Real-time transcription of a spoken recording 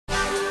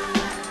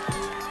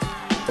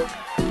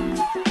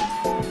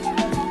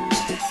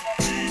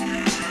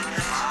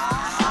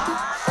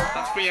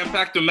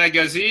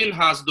Magazine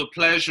has the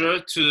pleasure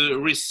to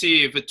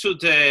receive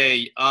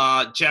today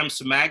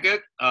James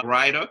Magot, a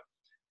writer,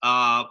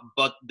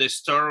 but the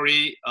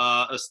story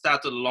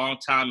started a long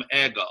time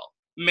ago.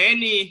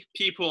 Many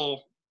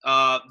people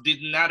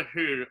did not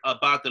hear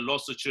about the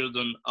lost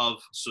children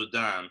of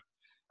Sudan,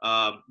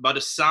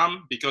 but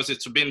some, because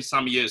it's been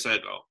some years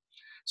ago.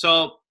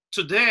 So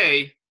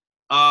today,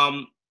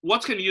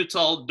 what can you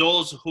tell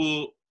those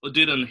who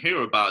didn't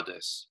hear about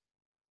this?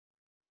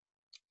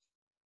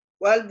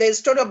 Well, the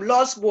story of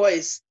Lost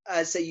Boys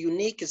is a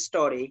unique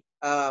story.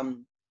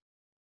 The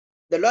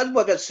Lost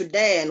Boys of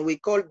Sudan, we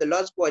call the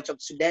Lost Boys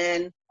of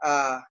Sudan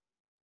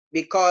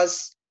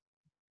because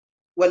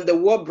when the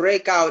war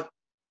broke out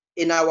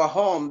in our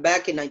home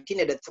back in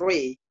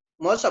 1983,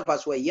 most of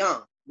us were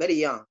young, very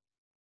young.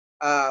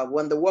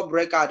 When the war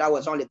broke out, I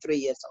was only 3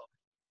 years old.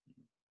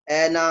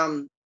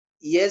 And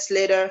years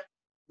later,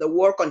 the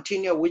war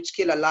continued, which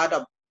killed a lot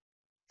of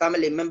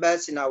family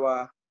members in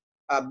our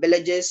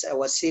villages,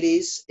 our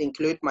cities,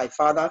 include my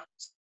father.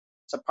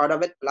 It's a part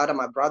of it, a lot of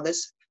my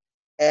brothers.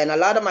 And a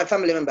lot of my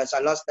family members, I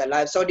lost their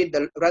lives. So did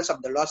the rest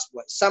of the Lost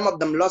Boys. Some of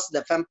them lost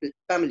their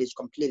families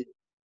completely.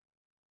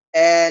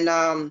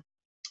 And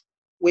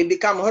we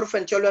become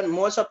orphan children.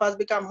 Most of us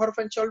become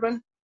orphan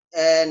children.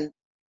 And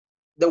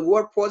the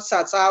war forced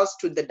us out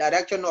to the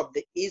direction of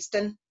the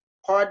eastern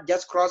part,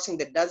 just crossing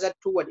the desert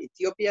toward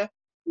Ethiopia.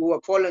 We were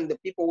following the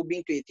people who've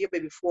been to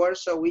Ethiopia before,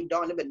 so we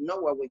don't even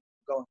know where we're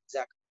going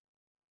exactly.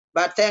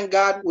 But thank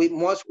God we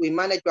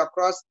managed to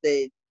cross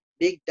the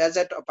big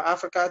desert of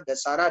Africa, the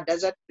Sahara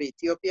Desert, to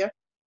Ethiopia.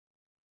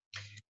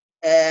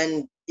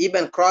 And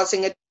even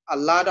crossing it, a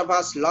lot of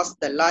us lost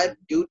their life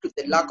due to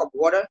the lack of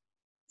water,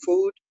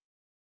 food,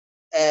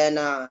 and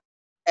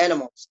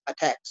animals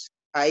attacks,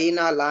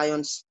 hyena,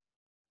 lions,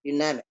 you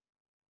name it.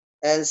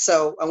 And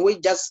so, and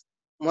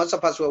most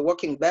of us were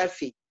walking bare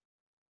feet,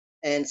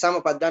 and some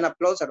of us don't have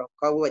clothes at all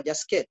because we were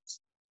just kids.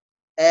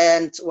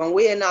 And when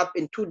we end up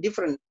in 2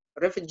 different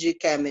refugee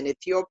camps in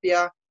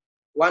Ethiopia,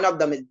 one of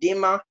them is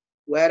Dima,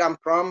 where I'm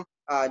from,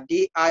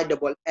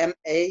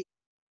 D-I-M-M-A.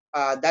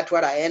 That's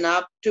where I end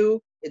up to,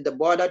 at the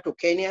border to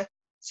Kenya,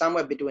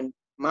 somewhere between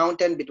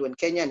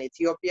Kenya and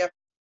Ethiopia.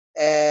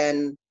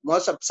 And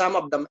some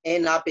of them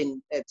end up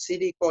in a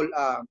city called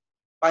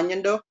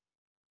Panyendo.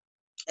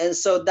 And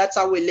so that's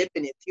how we live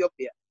in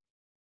Ethiopia.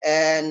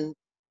 And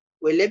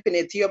we lived in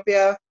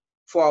Ethiopia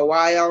for a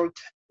while.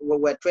 We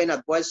were trained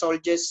as boy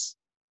soldiers.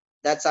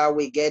 That's how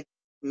we get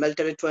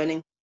military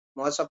training,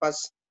 most of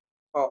us,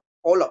 or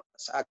all of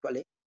us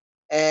actually.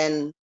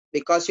 And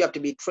because you have to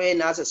be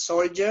trained as a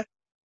soldier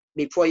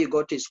before you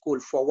go to school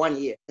for 1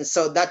 year. And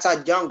so that's how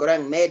John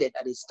Garang made it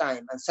at his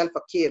time, and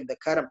Salva Kiir, the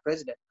current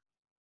president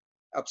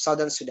of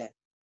Southern Sudan.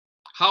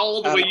 How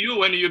old were you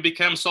when you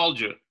became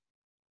soldier?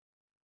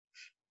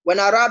 When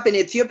I arrived in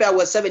Ethiopia, I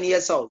was 7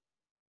 years old.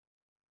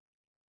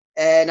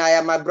 And I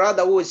have my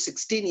brother who is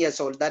 16 years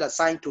old that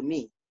assigned to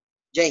me,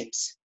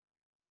 James.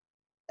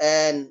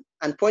 And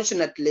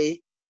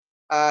unfortunately,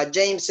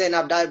 James ended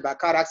up dying by a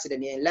car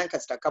accident in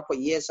Lancaster a couple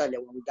of years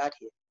earlier when we got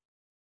here.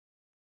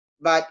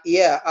 But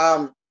yeah,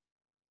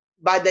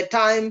 by the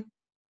time,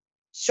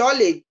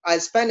 surely I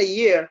spent a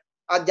year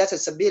as just a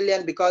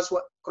civilian because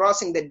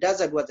crossing the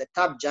desert was a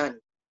tough journey.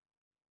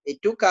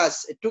 It took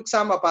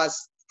some of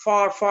us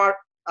far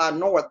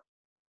north,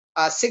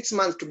 6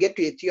 months to get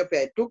to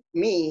Ethiopia. It took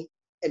me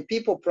and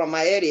people from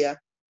my area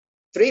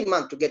 3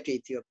 months to get to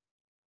Ethiopia,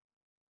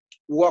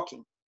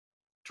 walking.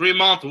 3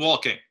 months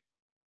walking.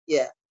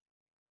 Yeah.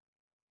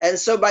 And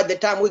so by the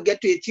time we get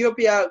to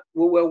Ethiopia,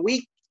 we were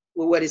weak,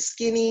 we were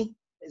skinny,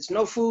 there's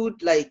no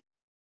food. Like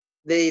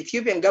the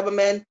Ethiopian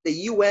government, the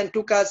UN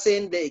took us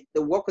in, they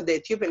worked with the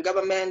Ethiopian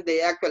government, they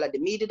actually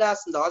admitted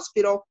us in the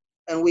hospital.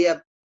 And we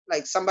have,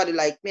 like somebody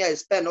like me, I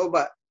spent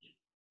over,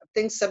 I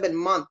think 7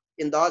 months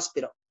in the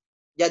hospital,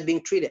 just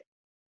being treated.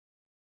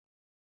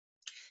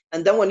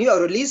 And then when you are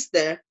released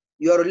there,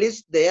 you are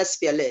released to the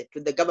SPLA,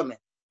 to the government,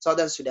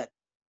 Southern Sudan.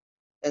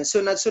 And as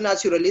soon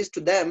as you release to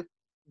them,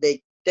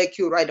 they take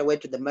you right away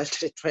to the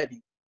military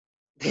training.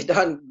 They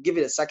don't give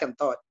it a second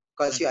thought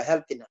because you are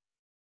healthy now.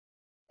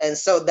 And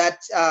so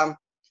that,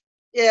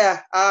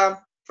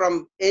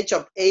 from age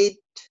of 8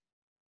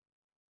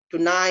 to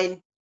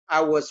 9,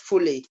 I was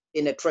fully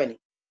in a training.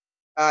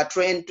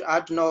 Trained, I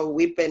don't know,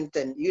 weapons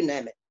and you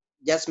name it,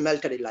 just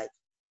military life.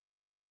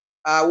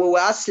 We were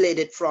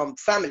isolated from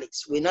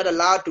families. We're not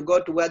allowed to go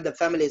to where the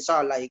families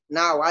are. Like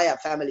now, I have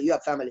family, you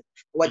have family.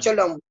 Our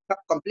children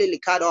completely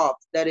cut off.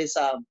 There is,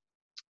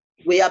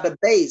 we have a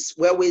base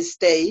where we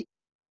stay,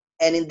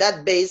 and in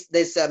that base,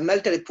 there's a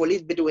military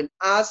police between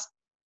us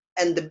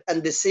and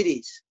the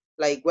cities,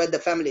 like where the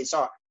families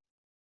are.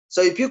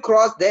 So if you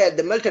cross there,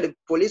 the military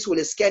police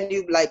will scan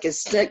you like a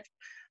snake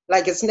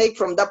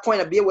from that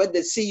point of view where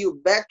they see you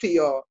back to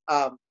your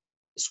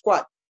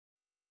squad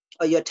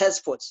or your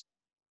task force.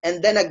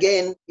 And then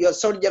again, your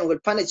sergeant will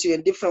punish you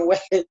in different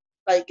ways.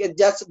 Like it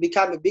just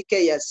become a big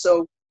chaos.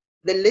 So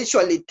they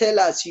literally tell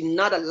us you're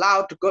not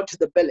allowed to go to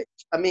the village.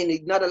 I mean,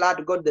 you're not allowed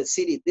to go to the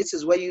city. This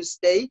is where you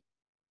stay.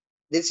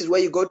 This is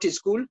where you go to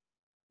school.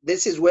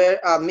 This is where,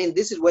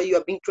 this is where you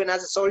are being trained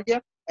as a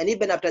soldier. And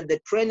even after the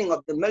training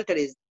of the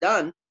military is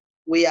done,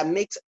 we are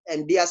mixed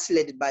and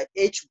de-isolated by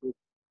age group.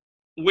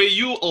 Were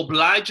you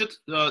obliged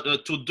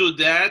to do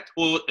that,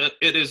 or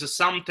it is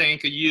something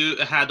you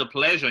had a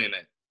pleasure in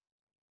it?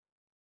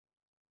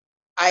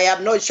 I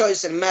have no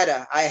choice in the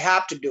matter. I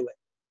have to do it.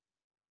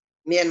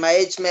 Me and my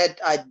age mate,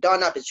 I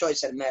don't have a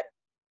choice in the matter.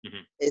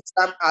 Mm-hmm. It's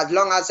as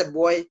long as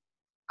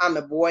I'm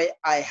a boy,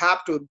 I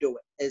have to do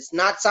it. It's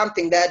not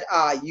something that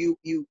you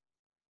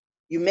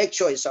make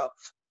choice of.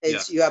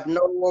 It's You have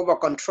no over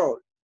control.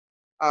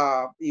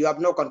 You have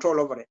no control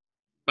over it.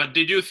 But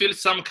did you feel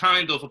some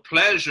kind of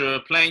pleasure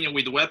playing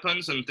with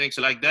weapons and things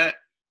like that?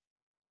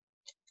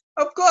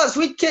 Of course,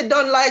 we kids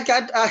don't like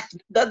it.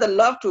 Doesn't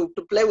love to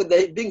play with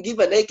being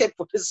given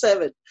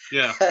AK-47.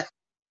 Yeah.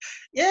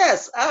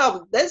 Yes.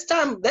 There's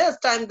time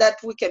that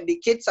we can be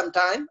kids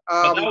sometime.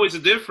 But that was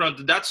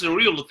different. That's a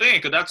real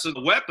thing. That's a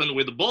weapon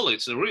with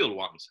bullets, the real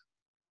ones.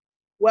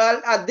 Well,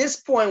 at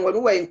this point, when we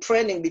were in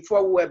training,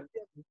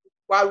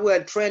 while we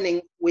were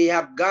training, we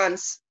have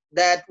guns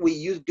that we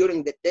use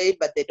during the day,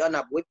 but they don't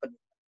have weapons.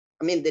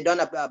 I mean, they don't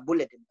have a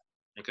bullet in them.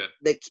 Okay.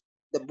 They keep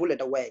the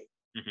bullet away.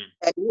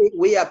 Mm-hmm. And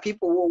we are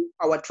people who,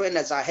 our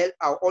trainers are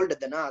older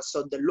than us,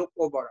 so they look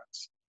over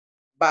us.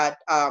 But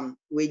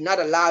we're not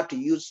allowed to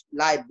use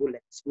live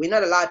bullets. We're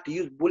not allowed to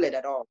use bullet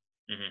at all.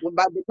 Mm-hmm.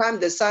 By the time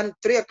the sun,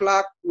 3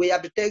 o'clock, we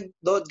have to take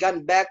those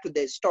guns back to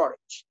their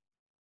storage.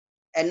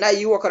 And now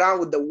you walk around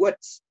with the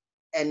woods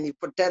and you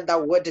pretend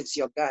that wood is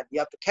your gun. You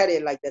have to carry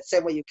it like the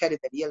same way you carry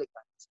the real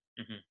guns.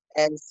 Mm-hmm.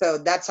 And so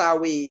that's how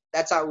we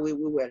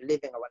were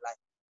living our life.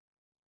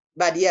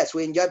 But yes,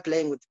 we enjoyed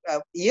playing with,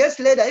 years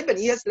later, like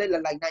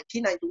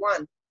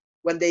 1991,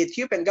 when the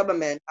Ethiopian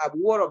government had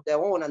war of their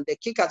own and they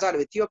kick us out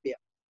of Ethiopia.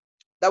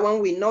 That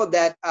when we know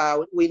that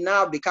we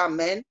now become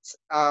men.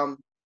 Now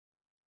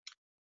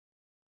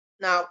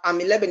I'm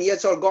 11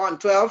 years old, going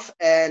 12,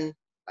 and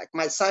like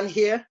my son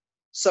here.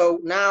 So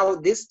now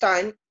this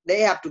time they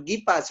have to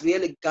give us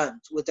really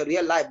guns with the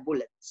real live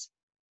bullets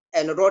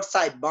and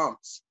roadside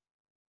bombs.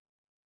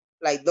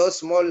 Like those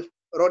small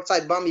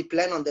roadside bombs you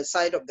plant on the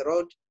side of the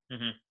road.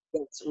 Mm-hmm.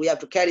 We have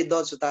to carry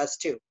those with us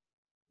too,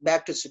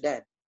 back to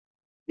Sudan,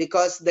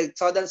 because the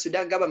Southern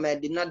Sudan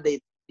government did not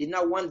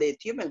want the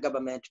Ethiopian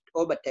government to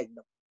overtake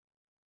them,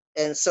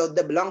 and so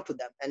they belong to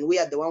them, and we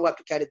are the one who have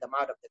to carry them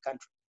out of the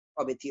country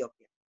of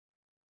Ethiopia.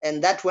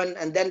 And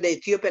then the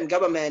Ethiopian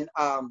government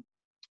are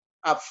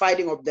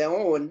fighting of their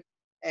own,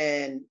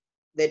 and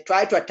they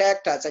try to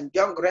attack us. And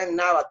John Grant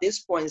now at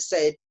this point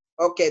said,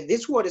 "Okay,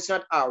 this war is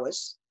not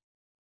ours.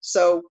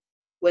 So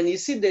when you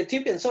see the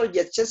Ethiopian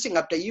soldiers chasing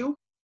after you,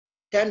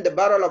 turn the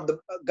barrel of the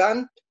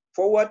gun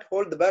forward,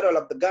 hold the barrel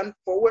of the gun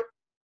forward,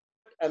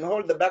 and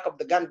hold the back of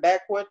the gun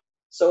backward,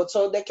 so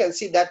they can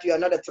see that you are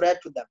not a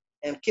threat to them,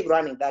 and keep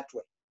running that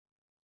way."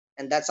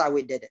 And that's how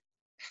we did it.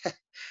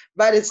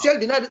 But it still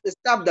did not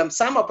stop them.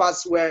 Some of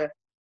us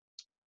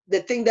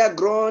they think they're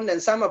grown,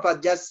 and some of us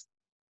just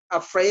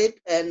afraid.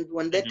 And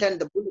when they turn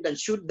the bullet and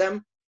shoot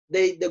them,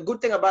 the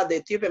good thing about the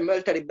Ethiopian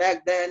military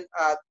back then,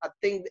 I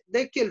think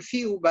they killed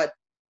few, but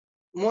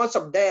most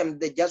of them,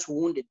 they just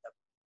wounded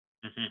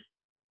them. Mm-hmm.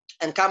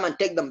 And come and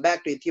take them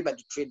back to Ethiopia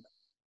to treat them.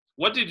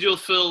 What did you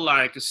feel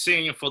like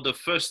seeing for the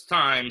first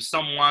time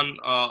someone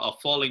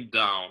falling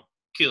down,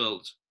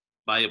 killed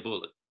by a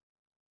bullet?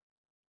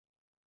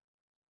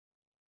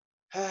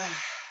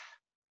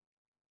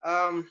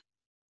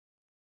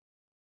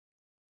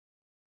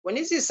 When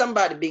you see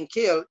somebody being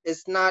killed,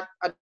 I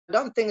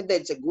don't think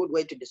that's a good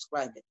way to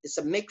describe it. It's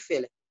a mixed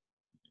feeling.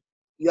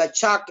 You are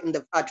shocked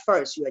at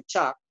first, you are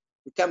shocked.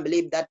 You can't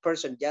believe that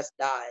person just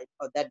died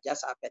or that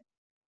just happened.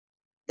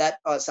 That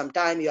or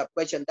sometimes you have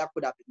questioned that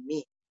could have been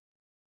me.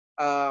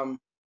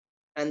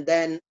 And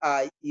then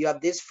you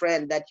have this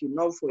friend that you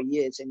know for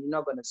years and you're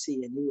not going to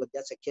see, and he was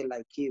just a kid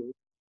like you.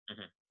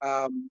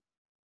 Mm-hmm.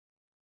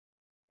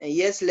 And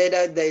years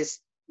later,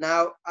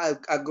 now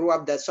I grew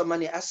up, there's so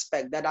many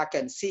aspects that I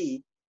can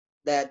see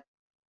that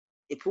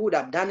if we would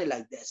have done it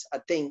like this, I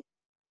think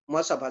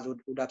most of us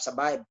would have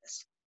survived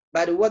this.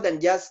 But it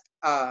wasn't just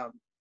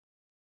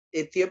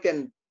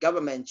Ethiopian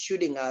government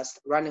shooting us,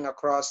 running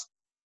across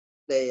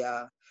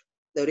the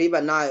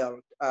River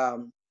Nile.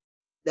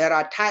 There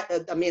are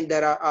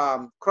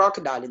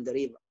crocodile in the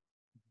river.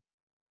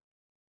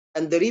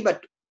 And the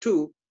river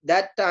too,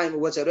 that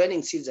time was a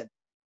raining season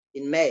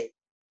in May.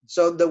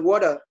 So the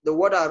water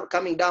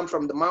coming down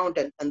from the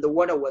mountain, and the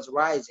water was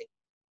rising.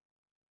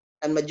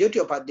 And majority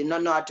of us did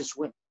not know how to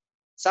swim.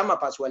 Some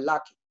of us were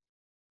lucky.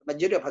 The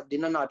majority of us did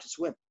not know how to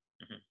swim.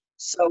 Mm-hmm.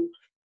 So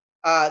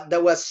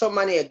there were so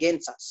many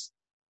against us.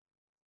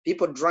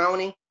 People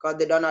drowning because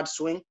they don't know how to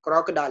swim.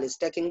 Crocodile is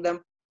taking them.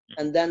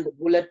 Mm-hmm. And then the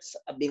bullets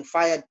are being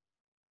fired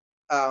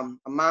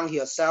among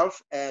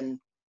yourself. And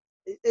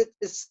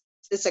it's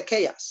a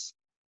chaos.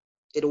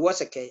 It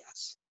was a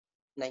chaos.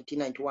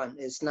 1991.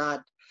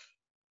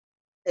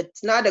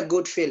 It's not a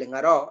good feeling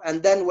at all.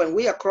 And then when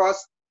we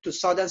crossed to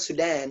southern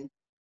Sudan,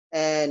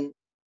 and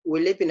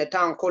we live in a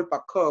town called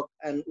Pakok,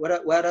 and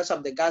whereas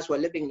of the guys were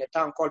living in a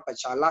town called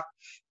Pachala.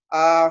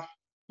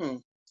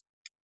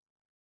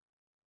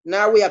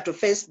 Now we have to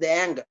face the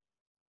anger.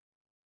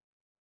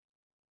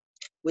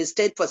 We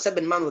stayed for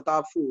 7 months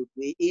without food.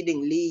 We're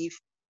eating leaf.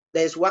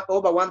 There's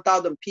over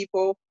 1,000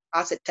 people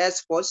as a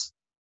task force.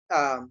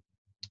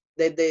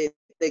 They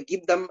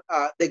give them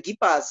they give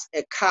us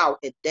a cow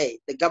a day.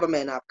 The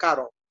government have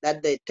cattle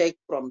that they take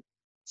from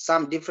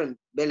some different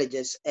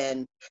villages,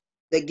 and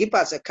they give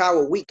us a cow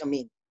a week. I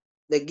mean,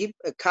 they give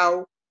a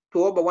cow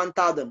to over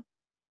 1,000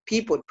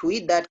 people to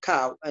eat that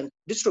cow and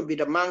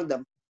distribute among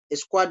them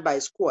squad by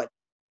squad,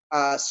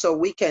 so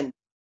we can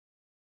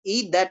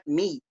eat that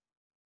meat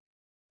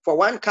for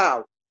one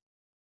cow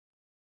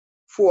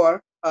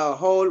for a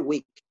whole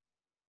week.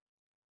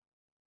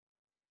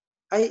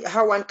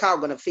 How one cow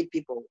gonna feed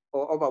people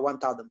or over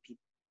 1,000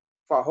 people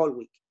for a whole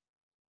week?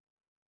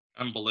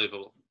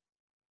 Unbelievable.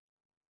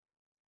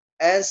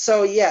 And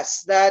so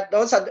yes,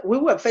 we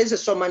were facing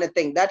so many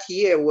things. That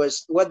year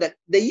was what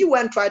the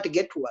UN tried to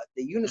get to us,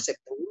 the UNICEF,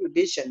 the World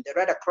Vision, the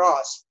Red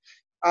Cross.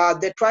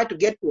 They tried to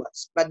get to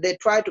us, but they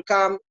tried to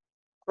come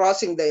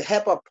crossing the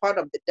upper part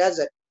of the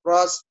desert,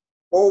 cross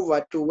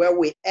over to where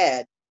we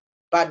at.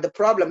 But the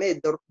problem is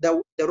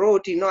the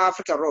road,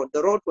 Africa road,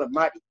 the road were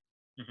muddy.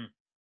 Mm-hmm.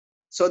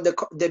 So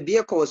the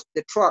vehicles,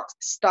 the trucks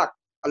stuck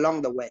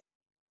along the way.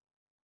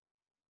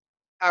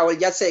 I will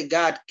just say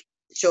God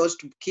chose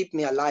to keep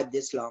me alive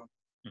this long,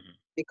 mm-hmm.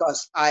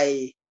 because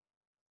I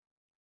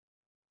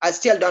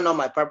still don't know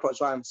my purpose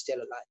why I'm still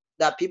alive.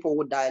 There are people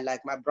who die,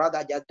 like my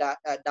brother just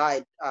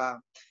died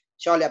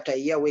shortly after a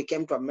year. We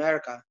came to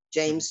America,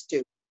 James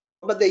too.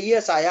 Over the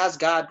years, I asked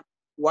God,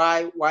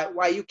 why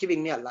are you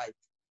keeping me alive?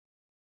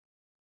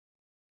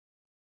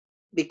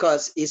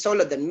 Because he's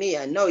older than me.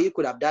 I know he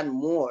could have done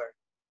more.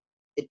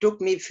 It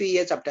took me a few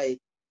years after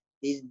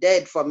he's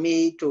dead for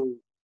me to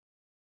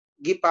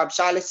give up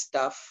childish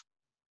stuff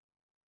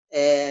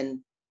and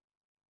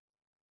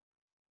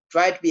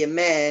try to be a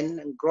man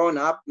and grown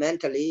up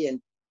mentally.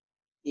 And,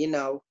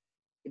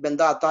 even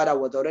though I thought I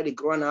was already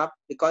grown up,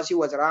 because he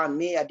was around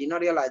me, I did not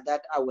realize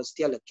that I was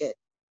still a kid,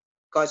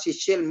 because he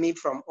shielded me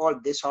from all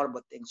these horrible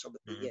things over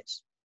the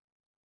years.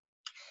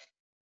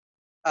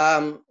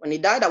 When he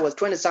died, I was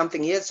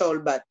 20-something years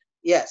old, but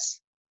yes,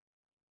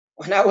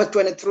 when I was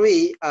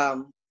 23,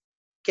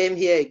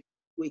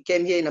 we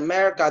came here in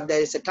America. There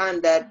is a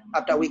time that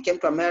after we came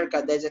to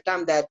America, there's a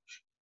time that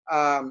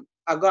I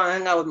go and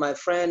hang out with my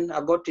friend.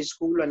 I go to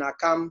school and I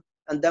come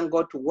and then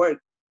go to work.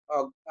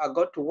 I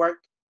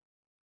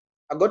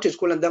go to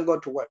school and then go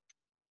to work,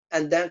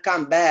 and then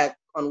come back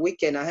on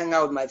weekend. I hang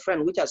out with my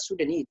friend, which are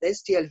Sudanese. They're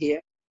still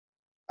here,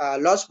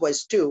 Lost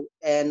Boys too.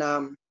 And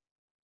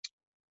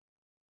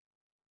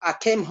I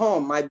came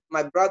home.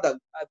 My brother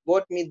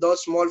bought me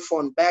those small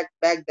phone. Back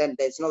then,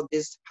 there's no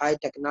this high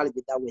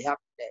technology that we have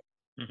today.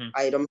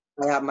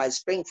 Mm-hmm. I have my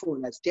spring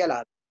phone. I still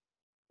have.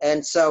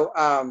 And so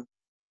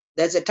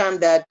there's a time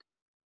that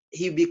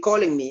he'd be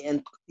calling me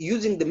and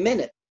using the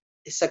minute.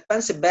 It's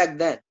expensive back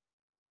then.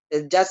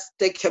 It just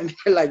take a minute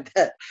like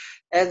that.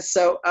 And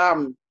so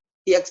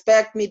he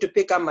expect me to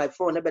pick up my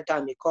phone every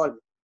time he called me,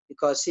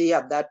 because he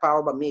have that power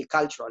over me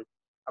culturally,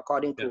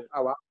 according to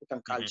our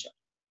African culture.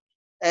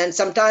 Mm-hmm. And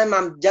sometimes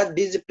I'm just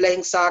busy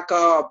playing soccer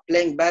or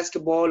playing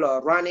basketball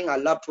or running. I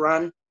love to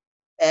run.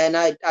 And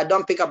I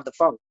don't pick up the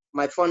phone.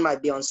 My phone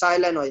might be on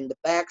silent or in the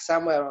back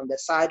somewhere on the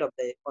side of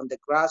on the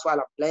grass while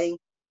I'm playing.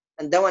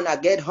 And then when I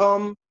get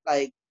home,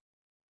 like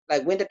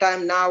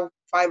wintertime now,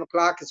 5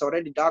 o'clock, it's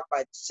already dark.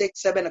 By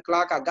 6, 7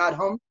 o'clock, I got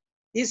home.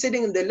 He's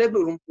sitting in the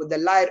living room with the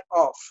light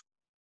off.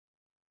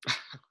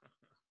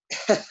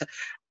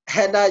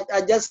 And I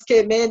just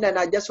came in and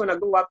I just want to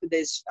go up to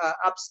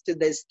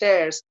the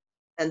stairs.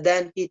 And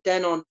then he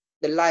turned on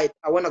the light.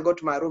 I want to go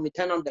to my room. He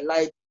turned on the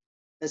light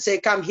and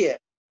say, come here.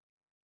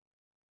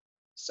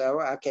 So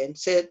I can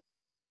sit.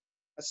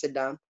 I sit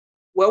down.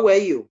 Where were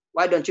you?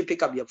 Why don't you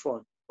pick up your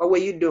phone? What were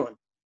you doing?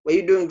 Were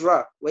you doing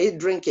drugs? Were you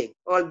drinking?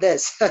 All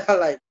this.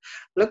 Like,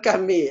 look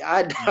at me.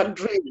 I don't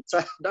drink.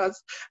 So I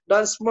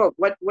don't smoke.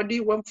 What do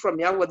you want from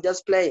me? I was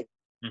just playing.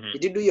 Mm-hmm.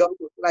 Did you do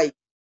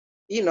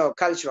your,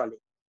 culturally?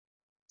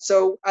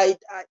 So I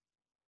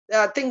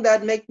think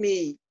that make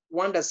me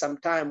wonder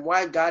sometimes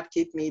why God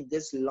keep me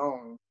this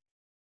long.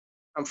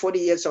 I'm 40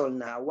 years old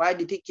now. Why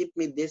did he keep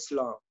me this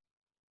long?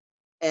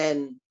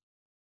 And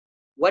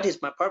what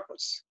is my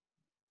purpose?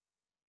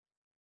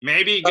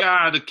 Maybe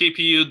God keep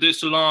you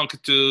this long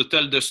to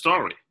tell the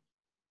story.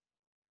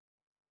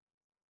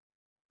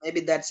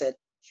 Maybe that's it.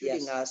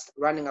 Shooting us,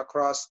 running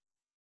across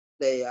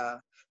the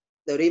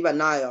river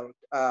Nile.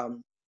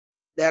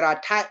 There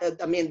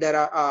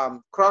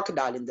are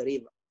crocodile in the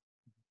river,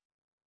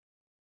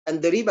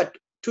 and the river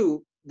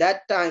too.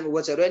 That time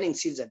was a raining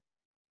season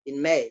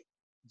in May,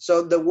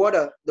 so the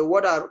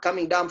water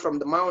coming down from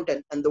the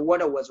mountain, and the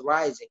water was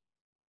rising.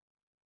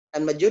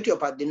 And majority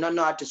of us did not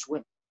know how to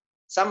swim.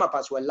 Some of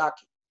us were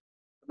lucky.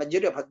 The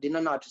majority of us did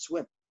not know how to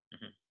swim.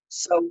 Mm-hmm.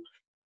 So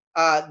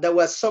there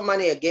were so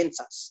many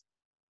against us.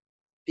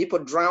 people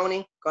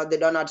drowning because they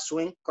do not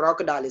swim.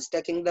 Crocodile is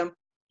taking them,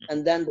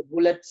 and then the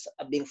bullets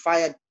are being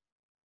fired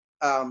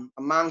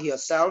among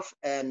yourself,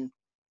 and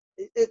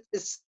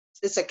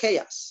it's a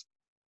chaos.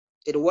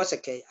 It was a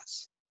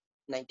chaos.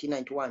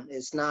 1991.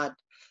 It's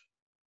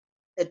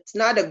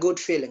not a good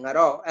feeling at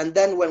all. And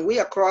then when we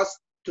are crossed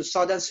to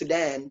southern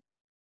Sudan,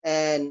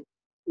 and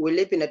we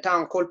live in a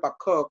town called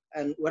Pakok,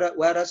 and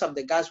whereas of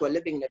the guys were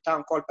living in a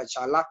town called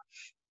Pachala.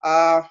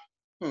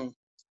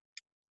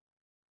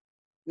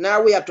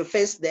 Now we have to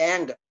face the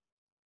anger.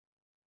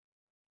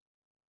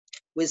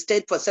 We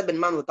stayed for 7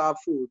 months without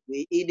food.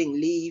 We're eating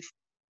leaf.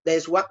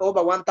 There's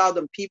over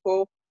 1,000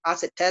 people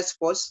as a task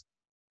force.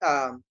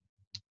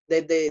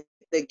 They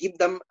give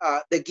them,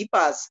 they give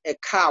us a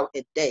cow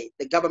a day.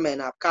 The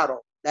government have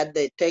cattle that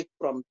they take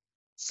from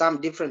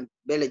some different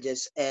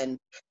villages, and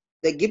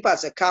they give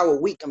us a cow a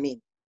week. I mean,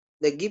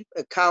 they give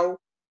a cow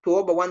to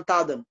over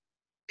 1,000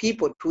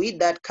 people to eat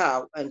that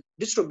cow and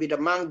distribute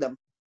among them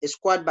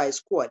squad by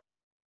squad,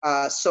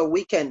 so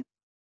we can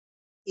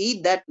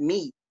eat that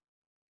meat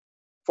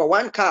for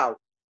one cow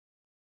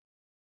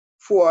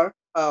for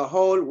a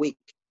whole week.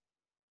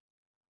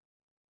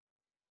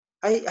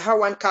 How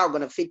one cow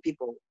gonna feed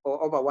people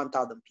or over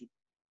 1,000 people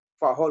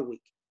for a whole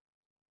week?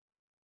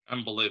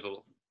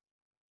 Unbelievable.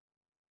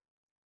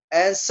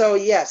 And so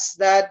yes,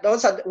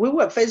 we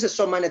were facing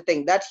so many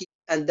things that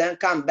and then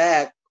come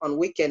back on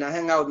weekend. I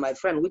hang out with my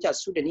friend, which are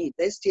Sudanese.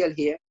 They're still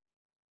here,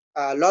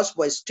 Lost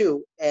Boys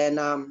too. And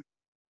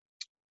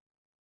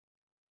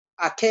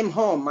I came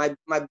home.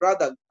 My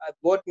brother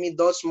bought me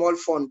those small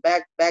phone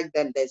back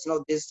then. There's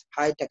no this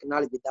high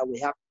technology that we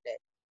have today.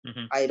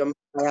 I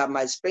have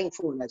my spring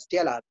phone. I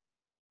still have.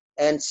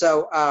 And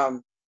so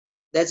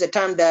there's a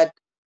time that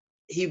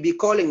he'd be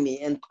calling me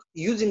and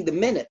using the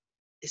minute.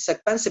 It's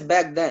expensive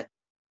back then.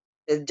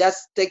 It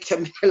just take a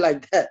minute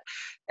like that.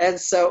 And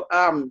so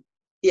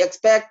he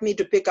expect me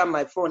to pick up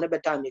my phone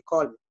every time he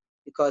called me,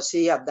 because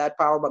he have that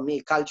power over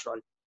me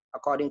culturally,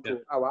 according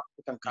to our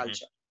African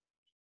culture.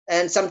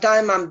 And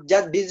sometimes I'm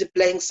just busy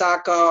playing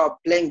soccer or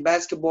playing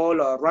basketball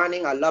or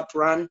running. I love to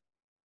run.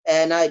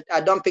 And I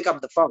don't pick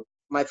up the phone.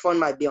 My phone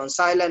might be on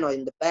silent or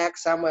in the back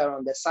somewhere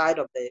on the side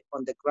of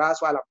on the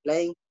grass while I'm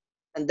playing.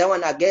 And then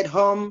when I get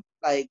home,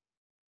 like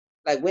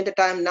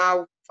wintertime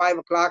now, 5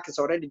 o'clock, it's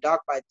already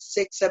dark. By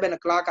 6, 7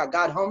 o'clock, I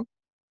got home.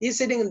 He's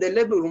sitting in the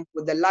living room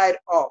with the light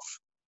off.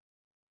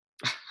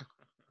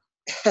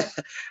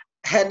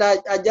 And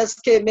I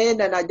just came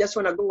in, and I just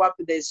want to go up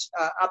to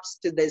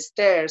the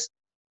stairs,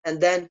 and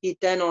then he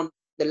turned on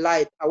the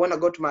light. I want to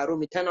go to my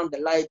room. He turned on the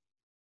light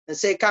and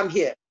say, "Come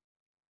here."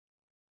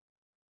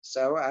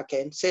 So I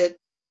can sit.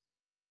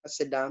 I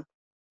sit down.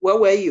 Where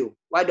were you?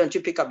 Why don't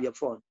you pick up your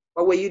phone?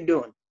 What were you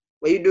doing?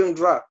 Were you doing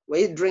drugs? Were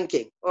you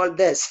drinking? All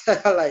this.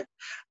 Like,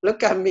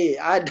 look at me.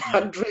 I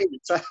don't drink.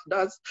 So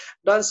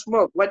don't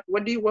smoke. What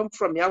do you want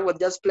from me? I was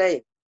just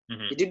playing.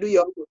 Did you do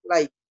your,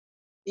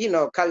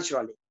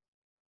 culturally?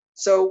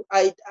 So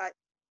I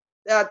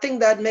think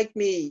that make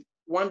me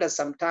wonder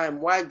sometimes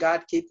why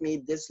God keep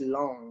me this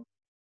long.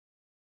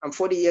 I'm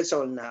 40 years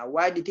old now.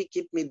 Why did he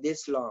keep me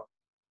this long?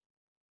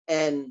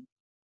 And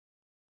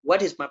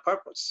what is my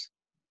purpose?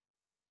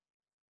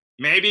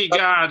 Maybe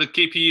God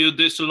keep you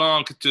this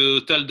long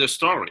to tell the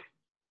story.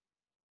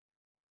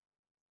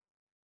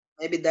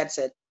 Maybe that's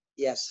it.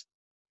 Yes.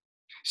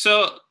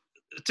 So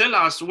tell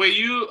us, were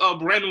you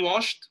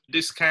brainwashed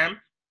this camp?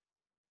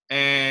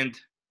 And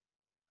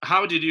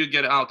how did you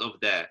get out of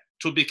that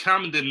to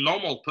become the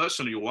normal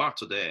person you are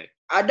today?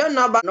 I don't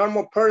know about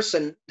normal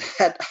person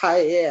that I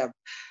am.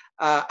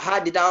 How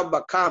did I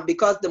overcome?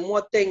 Because the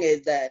more thing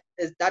is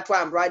that's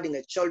why I'm writing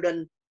a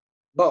children's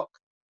book.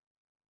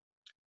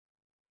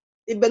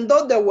 Even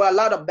though there were a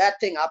lot of bad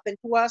things happen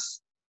to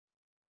us,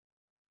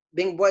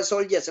 being boy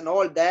soldiers and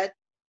all that,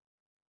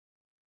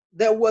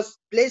 there was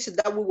places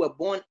that we were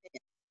born in.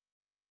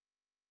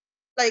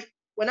 Like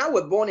when I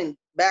was born in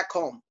back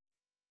home,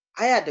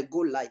 I had a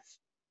good life.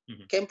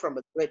 Came from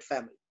a great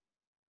family.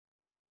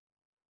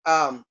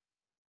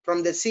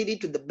 From the city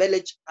to the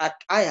village,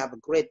 I have a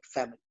great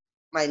family.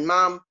 My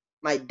mom,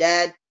 my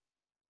dad,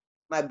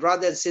 my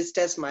brothers and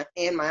sisters, my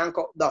aunt, my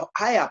uncle.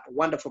 I have a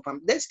wonderful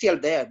family. They're still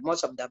there,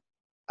 most of them.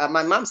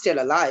 My mom's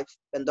still alive,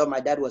 even though my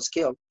dad was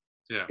killed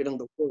during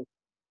the war.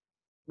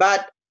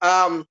 But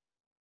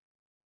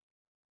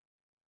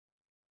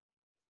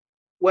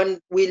when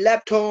we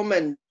left home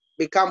and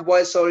become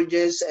boy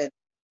soldiers and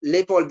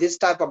live all this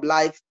type of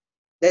life,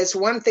 there's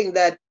one thing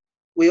that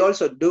we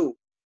also do.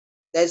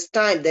 There's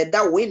time, there's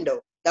that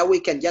window that we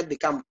can just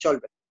become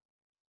children.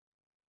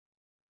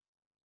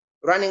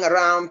 Running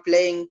around,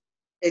 playing.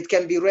 It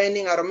can be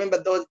raining. I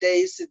remember those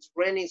days, it's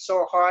raining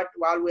so hard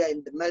while we are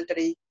in the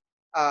military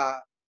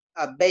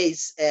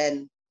base,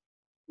 and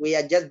we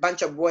are just a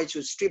bunch of boys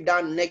who strip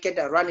down naked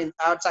and running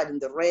outside in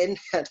the rain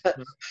and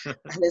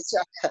they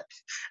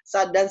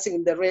start dancing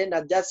in the rain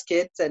as just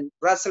kids and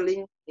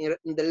wrestling in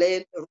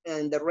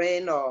the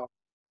rain,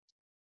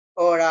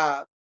 or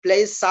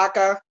play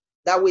soccer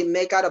that we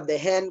make out of the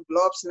hand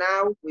gloves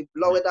now. We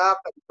blow it up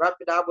and wrap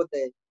it up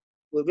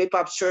we rip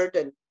up shirt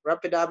and wrap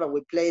it up, and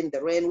we play in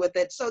the rain with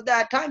it. So there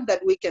are times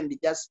that we can be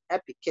just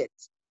happy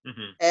kids.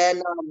 Mm-hmm.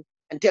 And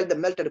until the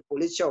military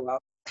police show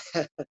up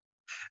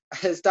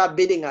and start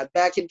beating us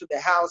back into the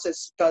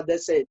houses because they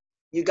say,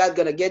 you guys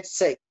gonna get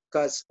sick,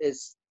 because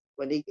it's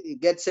when you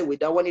get sick, we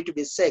don't want you to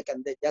be sick,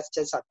 and they just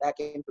chase us back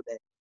into the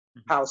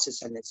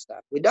houses and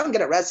stuff. We don't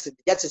get arrested,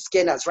 they just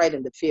skin us right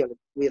in the field.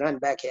 We run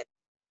back in.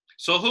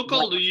 So who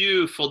called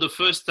you for the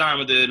first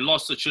time the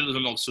Lost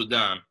Children of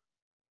Sudan?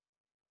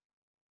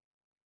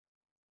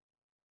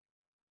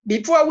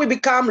 Before we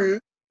become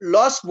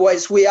Lost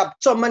Boys, we have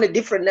so many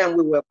different names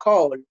we were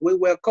called. We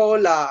were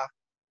called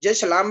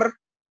Jesh al-Amr,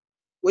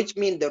 which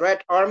means the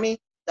Red Army.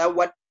 That's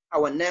what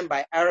our name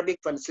by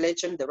Arabic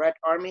translation, the Red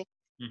Army.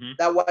 Mm-hmm.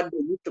 That's what they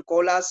used to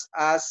call us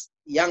as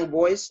young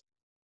boys.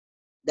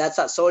 That's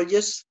our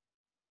soldiers.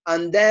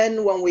 And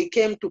then when we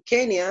came to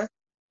Kenya,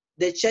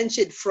 they changed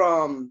it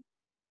from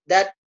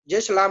that.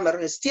 Jesh al-Amr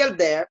is still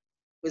there.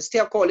 We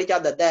still call each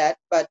other that,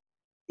 but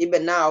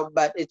even now,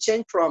 but it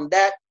changed from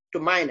that to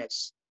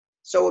miners.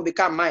 So we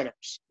become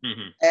miners.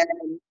 Mm-hmm.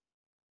 And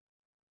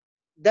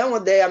then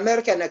when the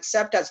American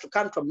accept us to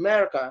come to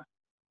America,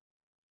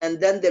 and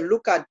then they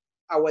look at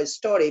our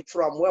story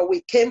from where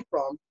we came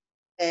from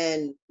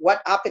and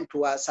what happened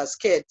to us as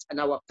kids and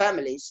our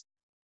families,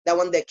 that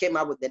when they came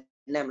up with the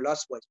name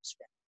Lost Boys of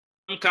Sudan.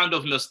 Some kind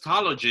of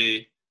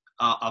nostalgia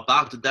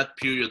about that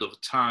period of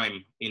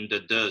time in the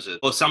desert,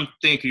 or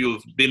something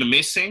you've been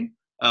missing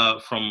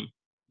from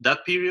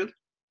that period?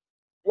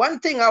 One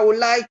thing I would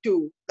like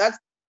to, that's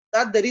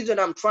the reason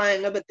I'm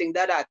trying everything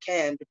that I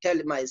can to tell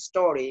my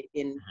story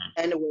in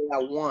any way I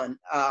want.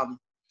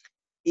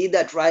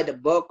 Either to write a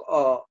book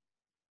or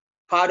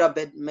part of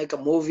it, make a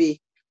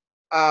movie.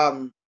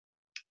 I'm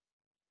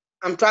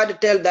trying to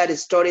tell that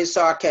story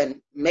so I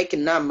can make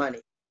enough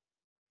money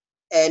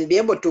and be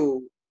able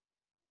to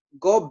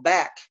go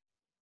back,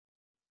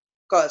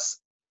 because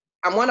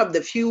I'm one of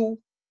the few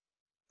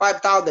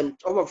 5,000,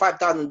 over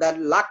 5,000 that are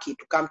lucky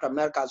to come to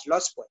America as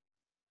Lost Boys.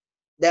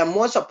 There are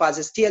most of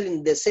us still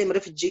in the same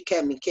refugee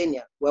camp in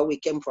Kenya where we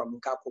came from,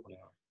 in Kakuma. Yeah.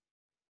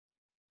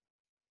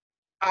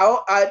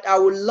 I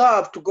would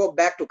love to go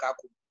back to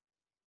Kakuma.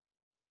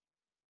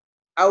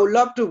 I would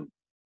love to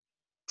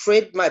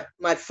trade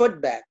my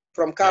foot back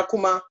from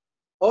Kakuma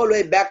all the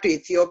way back to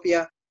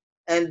Ethiopia,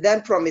 and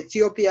then from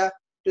Ethiopia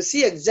to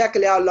see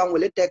exactly how long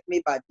will it take me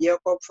by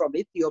vehicle from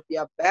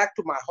Ethiopia back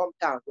to my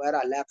hometown where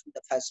I left in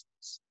the first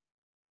place.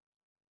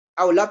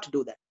 I would love to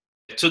do that.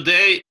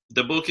 Today,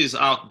 the book is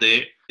out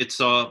there. It's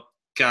a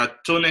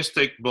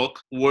cartoonistic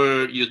book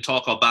where you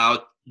talk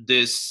about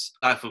this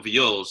life of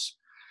yours.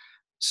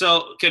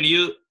 So can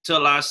you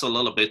tell us a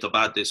little bit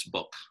about this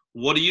book?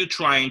 What are you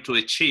trying to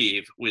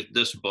achieve with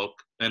this book,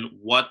 and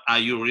what are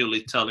you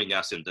really telling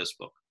us in this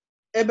book?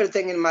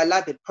 Everything in my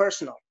life is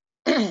personal.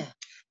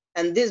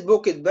 And this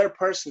book is very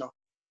personal.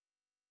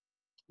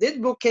 This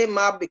book came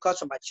up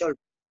because of my children.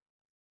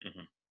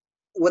 Mm-hmm.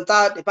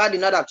 If I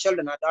did not have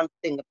children, I don't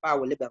think if I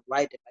would live and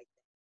write it like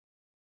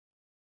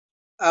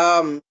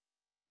that.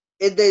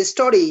 It's the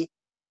story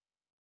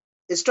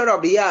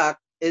of Riak,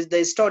 is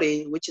the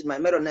story, which is my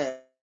middle name,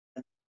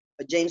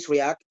 James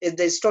Riak, is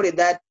the story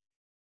that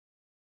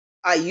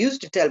I used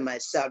to tell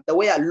myself, the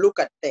way I look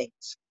at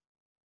things.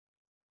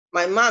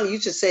 My mom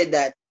used to say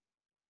that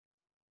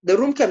the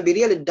room can be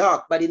really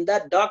dark, but in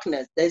that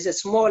darkness, there's a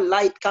small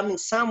light coming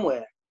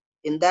somewhere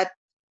in that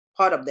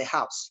part of the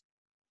house.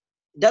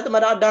 It doesn't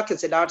matter how dark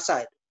it's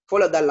outside,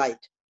 follow that light.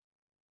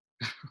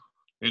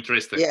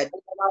 Interesting. Yeah, it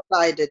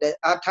doesn't matter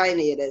how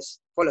tiny it is,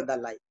 follow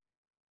that light.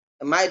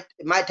 It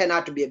might turn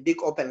out to be a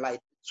big open light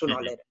sooner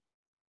or later.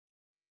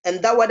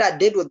 And that's what I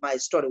did with my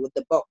story, with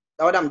the book.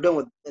 That's what I'm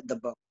doing with the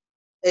book.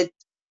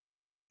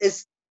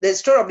 It's the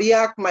story of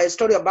Riak. My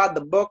story about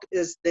the book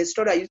is the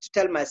story I used to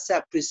tell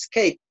myself to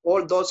escape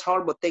all those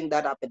horrible things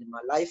that happened in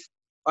my life,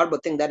 horrible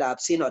things that I've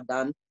seen or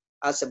done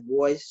as a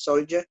boy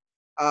soldier.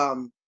 A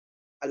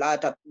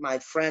lot of my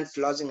friends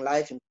losing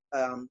life,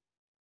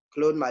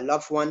 including my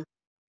loved one.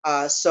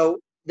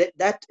 So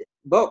that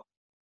book,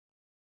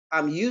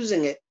 I'm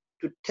using it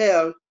to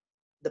tell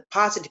the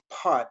positive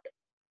part,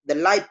 the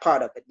light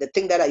part of it, the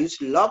thing that I used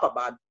to love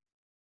about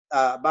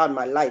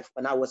my life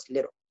when I was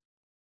little.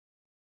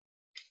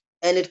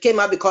 And it came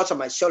out because of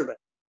my children.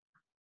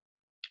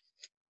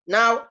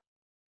 Now,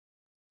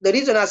 the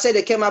reason I said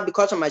it came out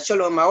because of my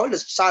children, my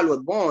oldest child was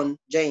born,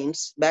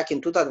 James, back in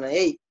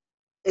 2008,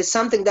 is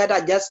something that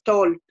I just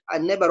told. I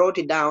never wrote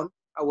it down.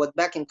 I was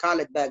back in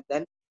college back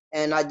then,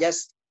 and I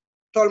just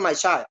told my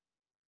child.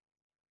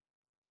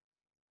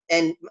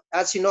 And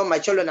as you know, my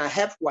children are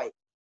half white,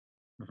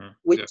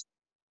 which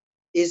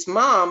his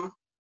mom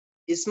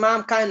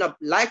kind of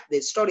liked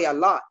the story a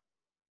lot.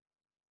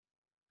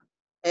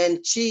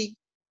 And she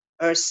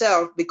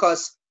herself,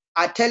 because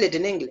I tell it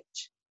in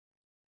English.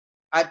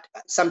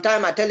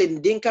 Sometimes I tell it in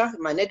Dinka,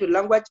 my native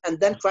language, and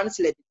then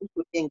translate it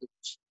into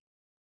English.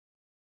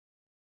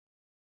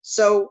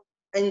 So,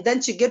 and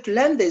then she get to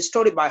learn the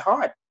story by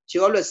heart. She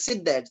always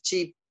sit there.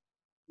 She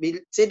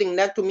be sitting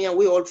next to me, and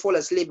we all fall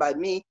asleep by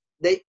me.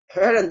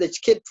 Her and the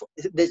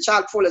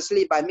child fall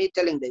asleep by me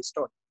telling the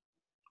story.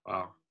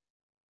 Wow.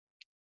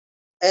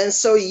 And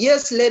so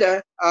years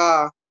later,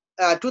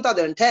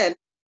 2010,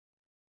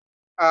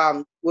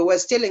 we were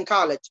still in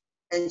college,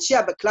 and she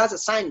had a class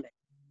assignment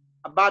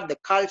about the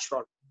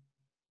cultural,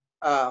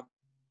 uh,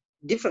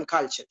 different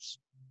cultures.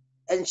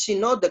 And she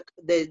know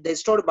the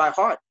story by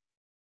heart.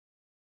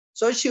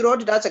 So she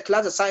wrote it as a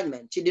class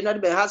assignment. She did not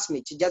even ask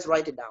me. She just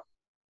write it down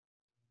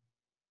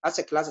as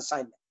a class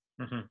assignment.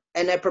 Mm-hmm.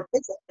 And a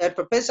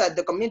professor at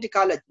the community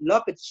college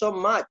loved it so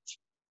much.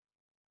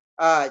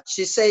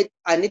 She said,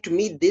 I need to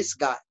meet this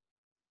guy.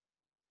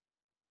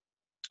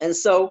 And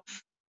so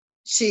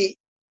she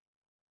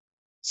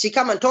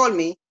come and told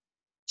me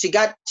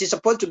she's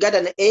supposed to get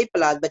an A+,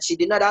 but she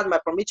did not ask my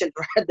permission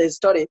to write the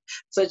story.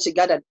 So she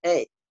got an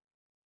A.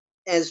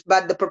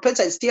 But the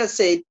professor still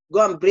said,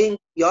 go and bring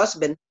your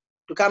husband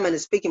to come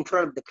and speak in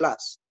front of the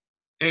class.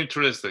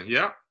 Interesting.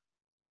 Yeah.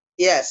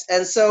 Yes.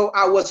 And so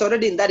I was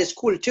already in that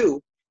school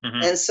too.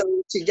 Mm-hmm. And so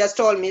she just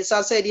told me, so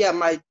I said, yeah,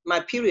 my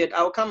period,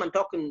 I'll come and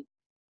talk in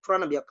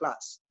front of your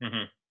class.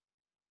 Mm-hmm.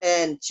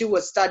 And she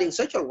was studying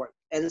social work.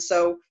 And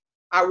so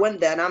I went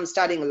there, and I'm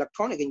studying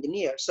electronic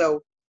engineer.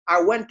 So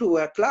I went to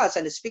her class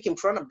and speak in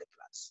front of the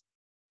class.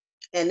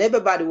 And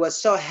everybody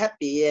was so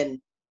happy. And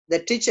the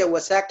teacher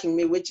was hacking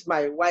me, which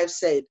my wife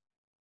said,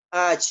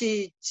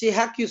 she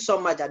hacked you so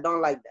much, I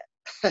don't like that.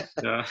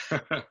 Yeah.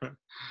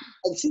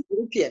 And she's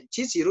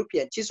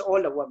European, she's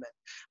older woman.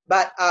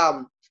 But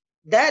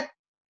that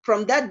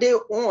from that day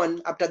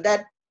on, after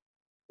that,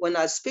 when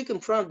I speak in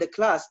front of the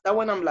class, that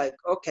one I'm like,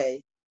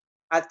 okay,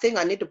 I think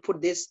I need to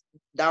put this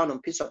down on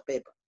a piece of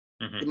paper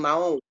Mm-hmm. in my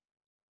own.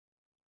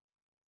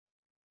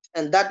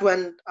 And that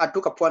when I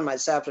took upon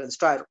myself and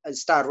start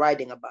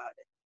writing about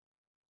it.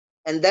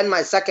 And then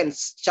my second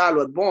child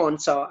was born,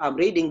 so I'm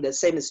reading the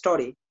same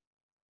story.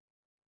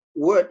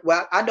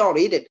 Well, I don't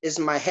read it, it's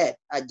in my head.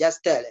 I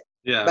just tell it.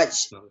 Yeah. But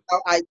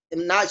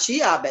she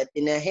have it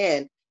in her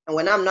hand. And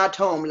when I'm not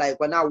home, like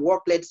when I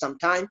work late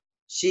sometime,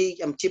 she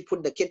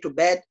put the kid to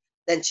bed,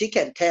 then she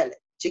can tell it.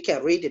 She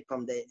can read it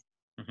from the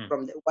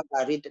what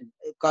I read,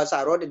 because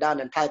I wrote it down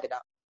and type it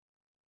out.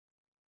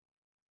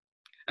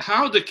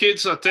 How the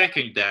kids are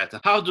taking that?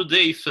 How do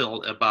they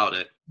feel about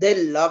it?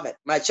 They love it.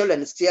 My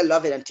children still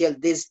love it until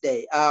this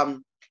day.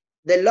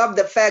 They love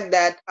the fact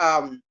that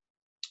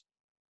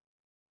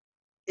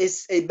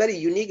it's a very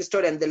unique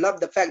story, and they love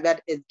the fact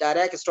that it's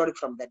direct story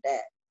from the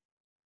dad.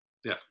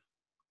 Yeah.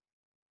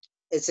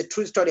 It's a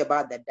true story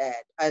about the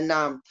dad. And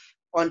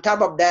on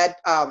top of that,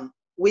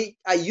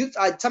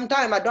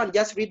 sometimes I don't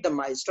just read them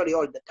my story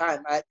all the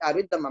time. I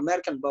read them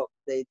American book,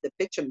 the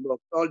fiction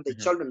book, all the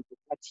children book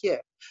that's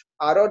here.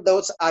 I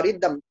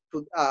read them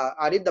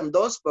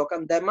those books,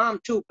 and their mom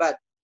too, but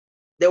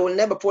they will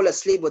never fall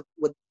asleep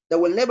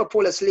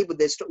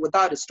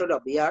without a story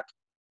of Riak,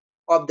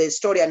 of the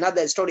story,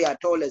 another story I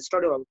told, a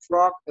story of a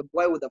frog, a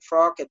boy with a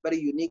frog, a very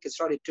unique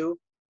story too.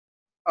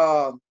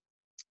 The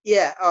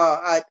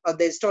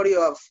story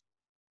of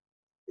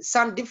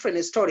some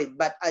different stories,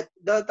 but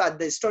those are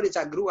the stories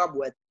I grew up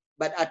with,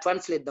 but I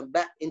translate them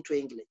back into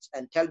English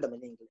and tell them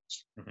in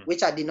English,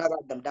 which I did not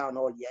write them down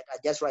all yet. I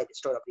just write the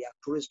story of Riak,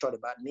 true story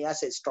about me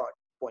as a start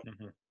point.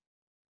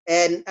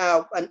 And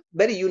a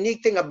very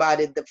unique thing about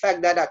it, the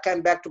fact that I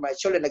came back to my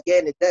children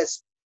again, is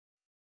this.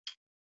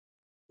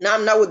 Now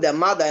I'm not with their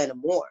mother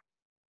anymore.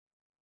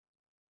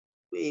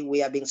 We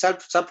have been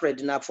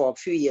separated now for a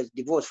few years,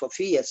 divorced for a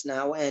few years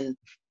now, and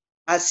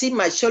I see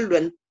my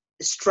children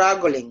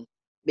struggling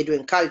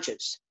between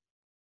cultures,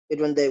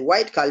 between the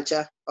white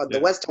culture or the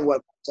Western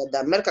world culture, the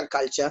American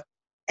culture,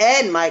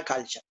 and my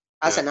culture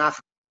as an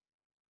African.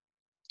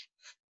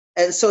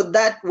 And so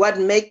that what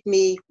made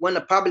me want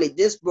to publish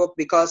this book,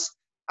 because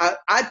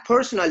I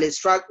personally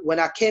struggle, when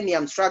I came here,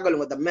 I'm struggling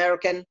with the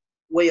American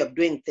way of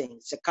doing things.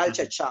 It's a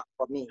culture shock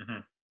for me.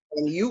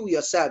 And you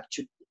yourself,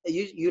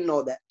 you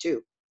know that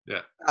too.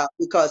 Yeah.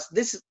 Because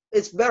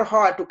it's very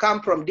hard to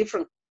come from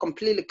different,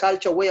 completely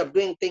culture way of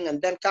doing things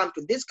and then come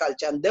to this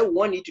culture, and they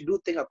want you to do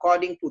things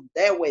according to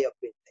their way of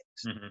doing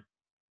things.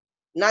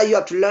 Now you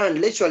have to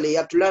learn, literally, you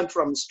have to learn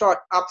from start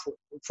up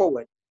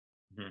forward.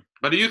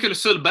 But you can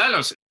still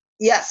balance it.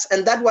 Yes,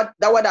 and that what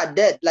I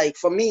did. Like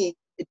for me,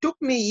 it took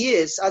me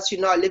years, as you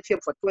know, I lived here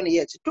for 20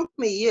 years. It took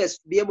me years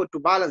to be able to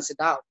balance it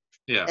out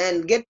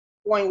and get to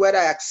the point where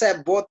I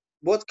accept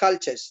both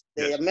cultures,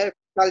 the American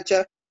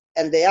culture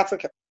and the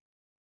African,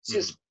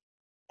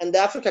 and the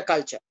African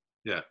culture.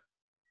 Yeah.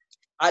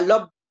 I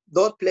love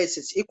those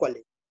places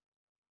equally.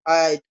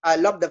 I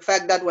love the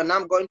fact that when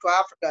I'm going to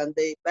Africa and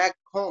they back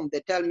home,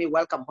 they tell me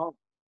welcome home.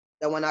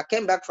 Then when I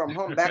came back from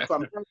home, back to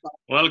America,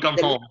 welcome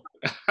home.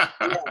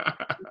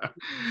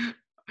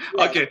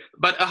 Okay,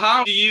 but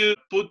how do you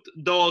put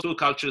those two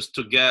cultures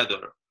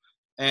together?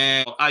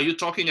 And are you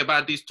talking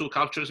about these two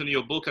cultures in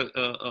your book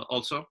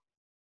also?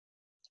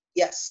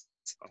 Yes.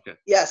 Okay.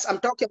 Yes, I'm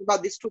talking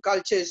about these two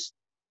cultures.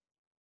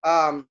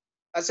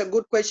 That's a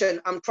good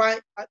question.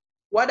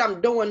 What I'm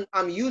doing,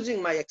 I'm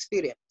using my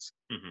experience,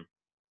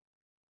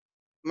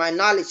 my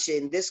knowledge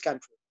in this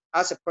country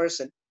as a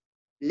person,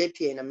 lived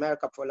here in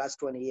America for the last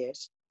 20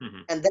 years.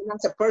 And then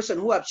as a person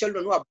who have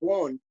children who are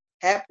born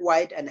half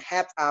white and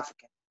half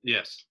African.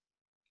 Yes.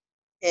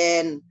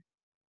 And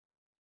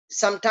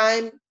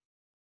sometimes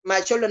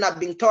my children are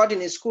being taught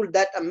in school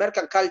that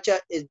American culture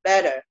is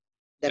better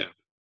than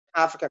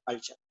African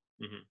culture.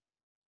 Mm-hmm.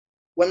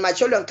 When my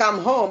children come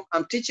home,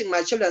 I'm teaching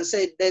my children,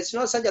 say, there's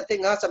no such a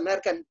thing as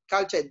American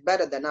culture is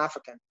better than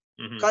African.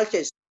 Mm-hmm. Culture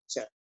is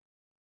culture.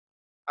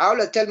 I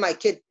always tell my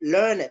kid,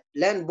 learn it,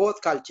 learn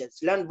both cultures,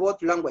 learn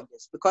both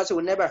languages, because it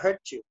will never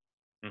hurt you.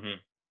 Mm-hmm.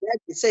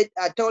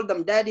 I told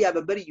them, Daddy, you have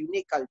a very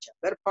unique culture,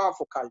 very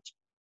powerful culture.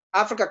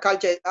 Africa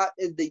culture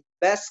is the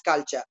best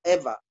culture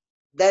ever.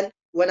 Then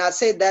when I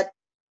say that,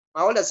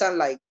 my older son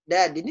like,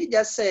 Dad, didn't you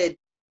just say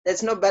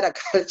there's no better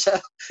culture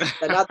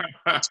than other?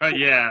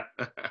 Yeah.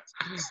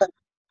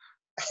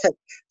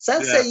 So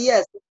I say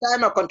yes. The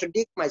time I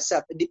contradict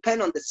myself. It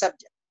depends on the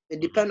subject.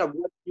 It depends on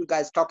what you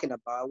guys talking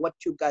about, what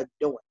you guys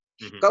doing.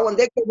 Because when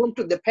they come home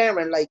to the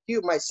parent, like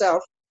you,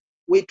 myself,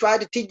 we try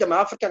to teach them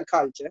African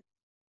culture,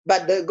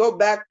 but they go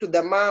back to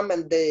the mom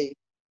and the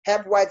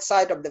half white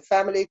side of the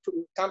family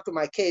to come to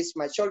my case,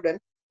 my children,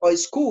 or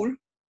school,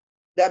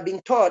 they're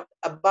being taught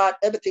about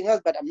everything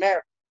else but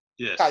American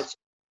culture.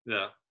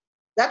 Yeah.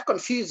 That's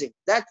confusing.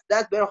 That's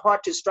very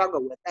hard to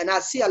struggle with. And I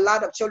see a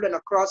lot of children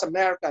across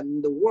America and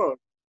in the world,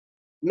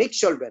 mixed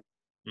children,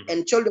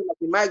 and children of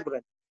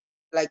immigrants,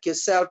 like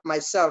yourself,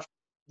 myself,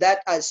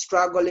 that are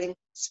struggling,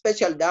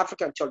 especially the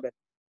African children,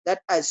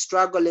 that are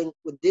struggling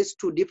with these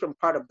two different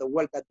parts of the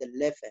world that they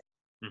live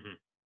in.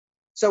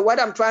 So what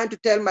I'm trying to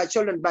tell my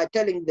children by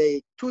telling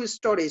the two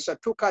stories or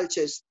two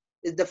cultures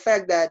is the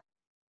fact that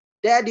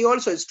Daddy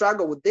also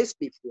struggled with this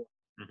before.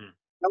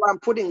 Now I'm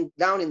putting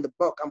down in the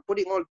book, I'm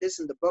putting all this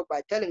in the book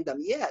by telling them,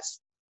 yes,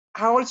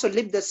 I also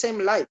lived the same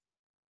life.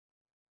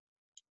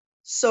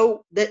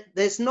 So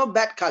there's no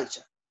bad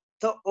culture.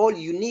 They're all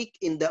unique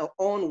in their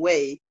own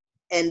way,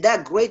 and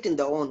they're great in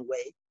their own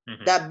way.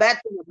 There are bad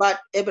thing about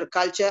every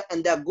culture,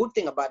 and there are good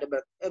thing about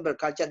every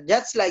culture.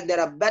 Just like there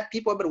are bad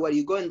people everywhere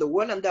you go in the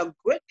world, and there are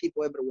great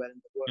people everywhere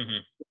in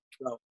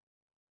the world.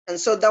 And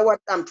so that's what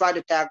I'm trying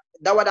to tackle.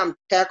 That's what I'm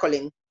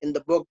tackling in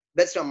the book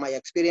based on my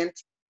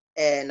experience,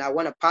 and I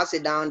want to pass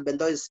it down. Even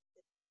though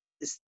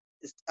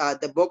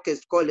the book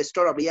is called The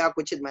Story of Riak,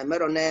 which is my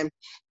middle name,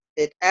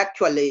 it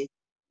actually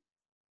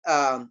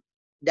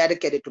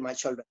dedicated to my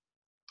children.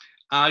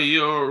 Are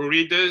your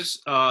readers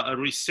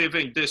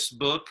receiving this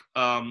book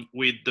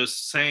with the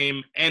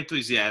same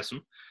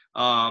enthusiasm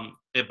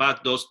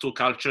about those two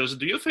cultures?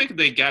 Do you think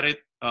they got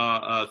it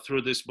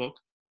through this book?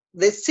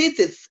 The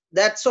thesis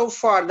that so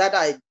far that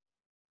I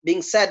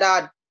being set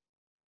out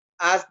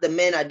as the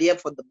main idea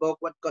for the book,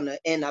 what's going to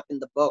end up in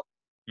the book,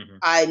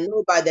 I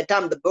know by the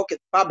time the book is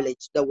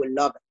published, they will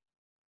love it.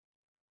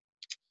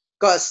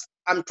 Because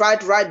I'm trying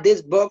to write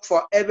this book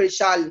for every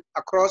child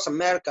across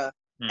America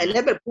and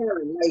every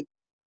parent, like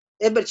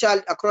every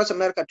child across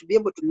America, to be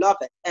able to love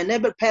it. And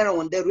every parent,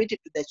 when they read it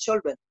to their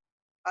children,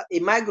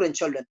 immigrant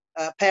children,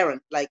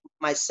 parent like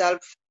myself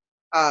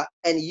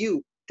and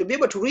you, to be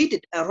able to read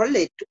it and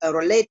relate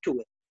to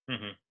it.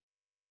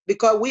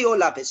 Because we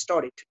all have a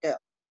story to tell.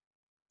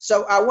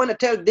 So I want to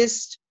tell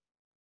this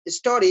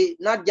story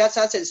not just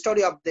as a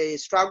story of the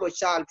struggle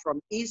child from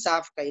East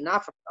Africa, in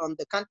Africa, on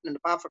the continent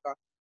of Africa,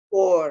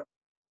 or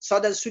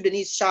Southern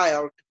Sudanese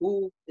child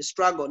who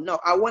struggled. No,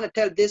 I want to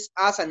tell this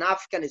as an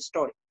African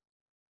story,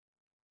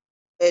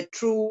 a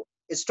true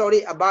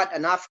story about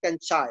an African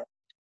child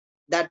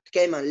that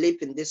came and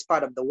lived in this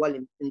part of the world,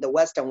 in the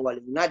Western world,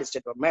 in the United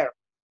States of America.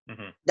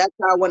 That's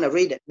how I want to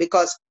read it,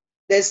 because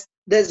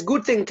there's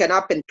good thing can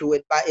happen to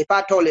it, but if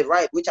I told it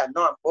right, which I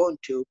know I'm going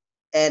to,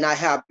 and I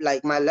have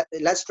like my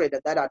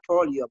illustrator that I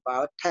told you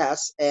about,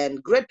 Tess,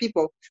 and great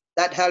people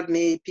that helped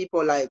me,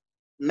 people like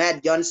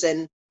Matt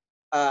Johnson,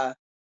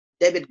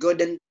 David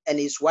Gooden and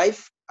his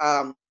wife,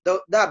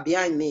 they're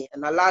behind me,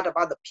 and a lot of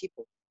other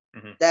people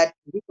that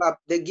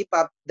give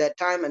up their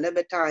time, and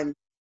every time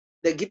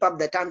they give up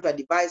their time to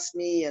advise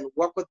me and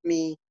work with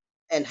me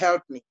and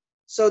help me.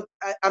 So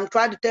I'm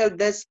trying to tell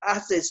this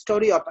as a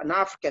story of an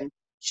African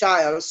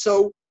child.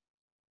 So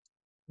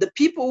the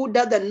people who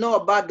doesn't know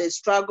about the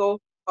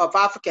struggle of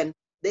African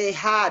they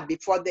had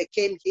before they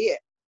came here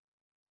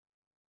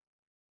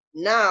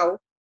now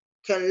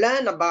can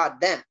learn about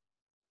them.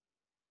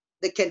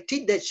 They can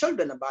teach their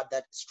children about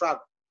that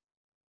struggle.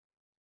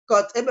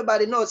 Because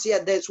everybody knows, yeah,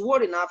 there's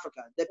war in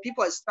Africa. The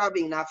people are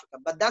starving in Africa,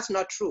 but that's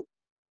not true.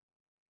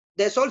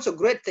 There's also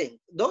great things.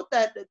 Though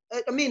that,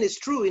 I mean, it's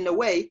true in a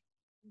way,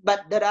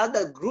 but there are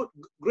other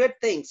great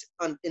things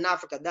in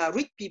Africa. There are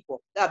rich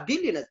people. There are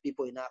billionaires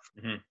people in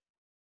Africa.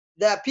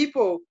 There are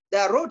people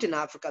that are road in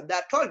Africa. There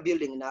are tall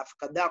buildings in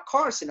Africa. There are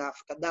cars in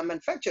Africa. There are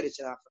manufacturers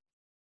in Africa.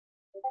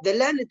 The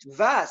land is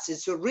vast.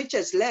 It's the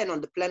richest land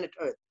on the planet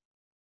Earth.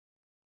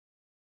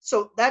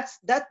 So that's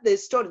the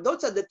story.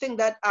 Those are the things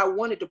that I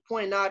wanted to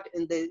point out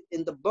in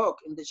the book,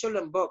 in the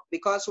children's book,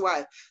 because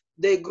why?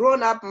 The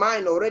grown-up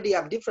mind already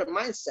have different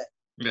mindset.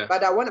 Yeah.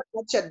 But I want to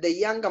capture the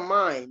younger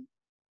mind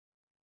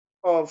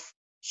of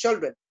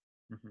children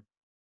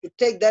to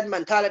take that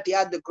mentality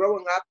out the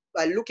growing up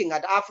by looking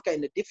at Africa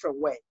in a different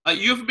way.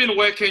 You've been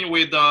working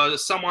with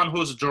someone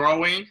who's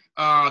drawing.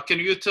 Can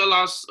you tell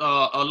us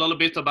a little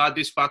bit about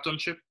this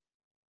partnership?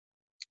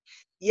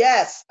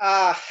 Yes,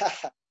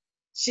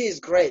 she's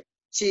great.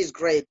 She's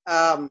great.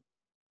 Her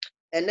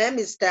name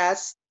is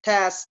Taz.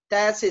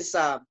 Taz is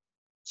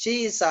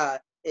she is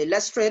a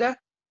illustrator.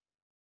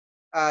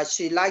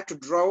 She like to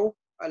draw,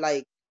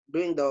 like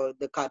doing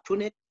the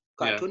cartoonic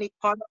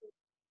part of it,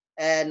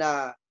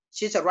 and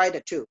she's a writer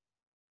too.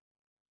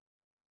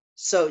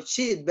 So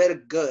she is very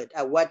good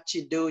at what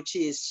she do.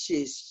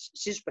 She's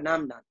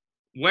phenomenal.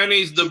 When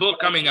is the book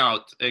coming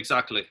out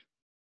exactly?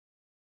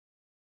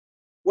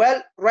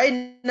 Well,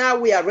 right now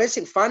we are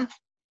raising funds.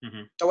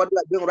 So what we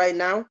are doing right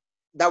now,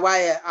 that's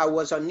why I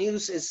was on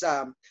news, is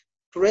to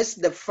raise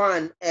the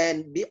fund,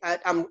 and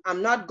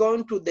I'm not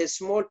going to the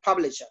small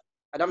publisher,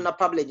 and I'm not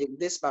publishing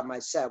this by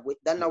myself.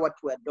 That's not what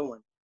we're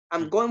doing.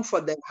 I'm going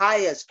for the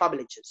highest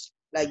publishers,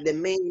 like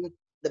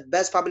the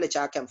best publisher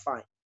I can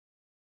find,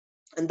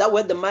 and that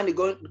way the money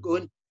going to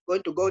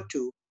go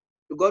to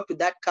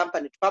that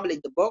company to publish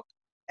the book,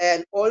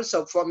 and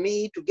also for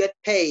me to get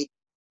paid,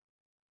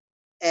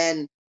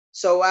 and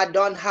so I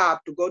don't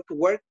have to go to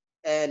work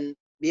and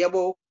be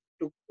able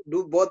to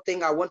do both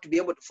things. I want to be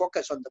able to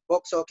focus on the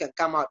book so it can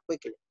come out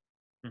quickly.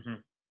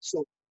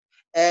 So,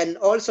 and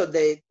also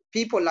the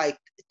people like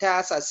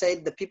Taz, I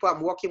said, the people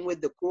I'm working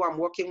with, the crew I'm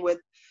working with,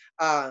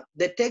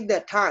 they take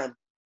their time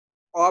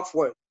off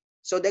work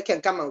so they can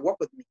come and work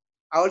with me.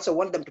 I also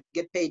want them to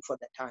get paid for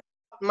that time.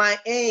 My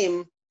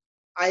aim,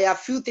 I have a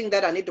few things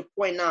that I need to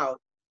point out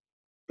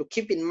to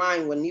keep in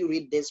mind when you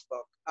read this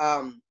book.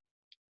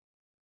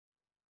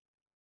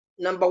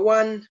 Number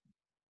one,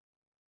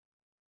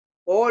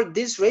 all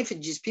these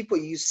refugees, people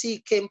you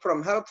see came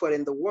from elsewhere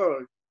in the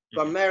world to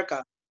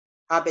America,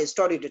 have a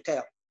story to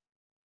tell.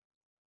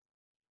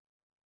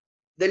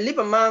 They live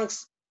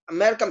amongst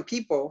American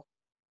people,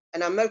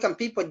 and American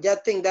people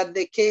just think that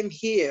they came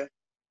here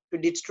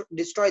to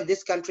destroy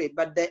this country,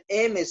 but the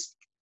aim is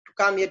to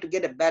come here to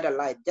get a better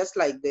life, just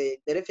like the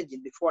refugees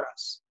before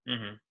us.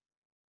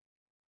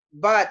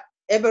 But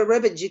every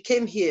refugee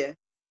came here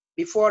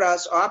before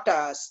us or after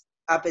us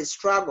have a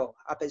struggle,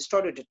 have a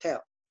story to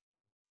tell.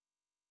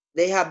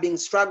 They have been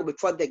struggled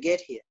before they get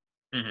here.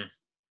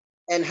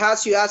 And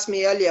as you asked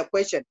me earlier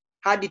question,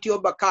 how did you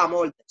overcome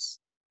all this?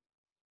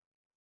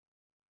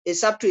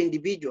 It's up to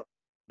individual.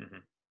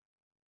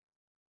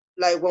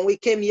 Like when we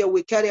came here,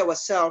 we carry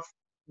ourselves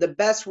the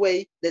best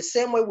way, the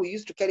same way we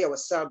used to carry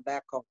ourselves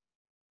back home.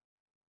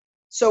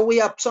 So we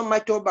have so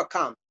much to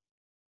overcome.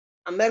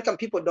 American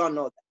people don't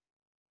know that.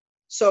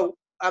 So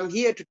I'm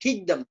here to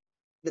teach them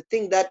the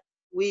thing that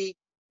we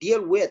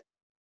deal with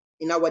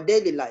in our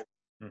daily life.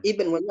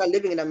 Even when we are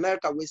living in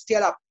America, we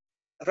still have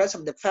the rest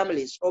of the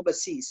families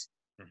overseas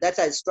that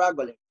are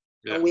struggling.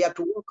 And we have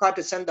to work hard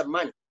to send them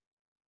money.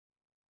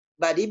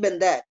 But even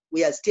that,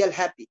 we are still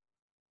happy.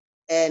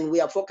 And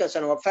we are focused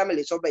on our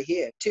families over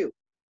here too.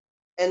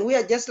 And we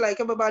are just like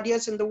everybody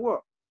else in the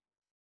world.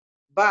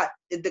 But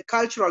it's the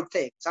cultural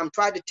things. I'm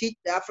trying to teach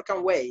the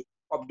African way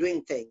of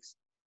doing things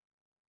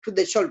to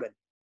the children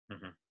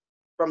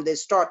from the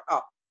start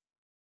up.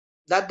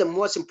 That's the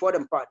most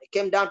important part. It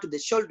came down to the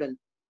children,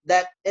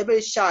 that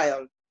every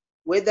child,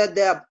 whether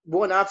they are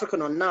born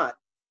African or not,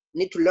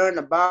 need to learn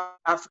about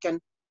African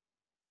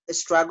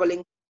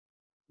struggling.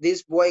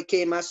 This boy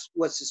came as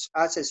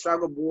a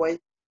struggle boy,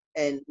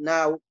 and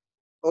now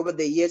over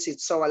the years he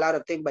saw a lot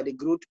of things, but he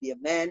grew to be a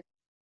man.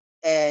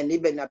 And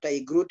even after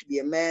he grew to be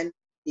a man,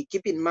 he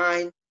keep in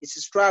mind it's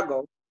a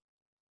struggle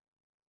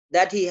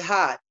that he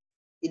had.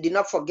 He did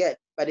not forget,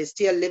 but he's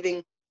still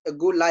living a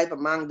good life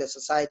among the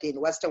society in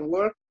the Western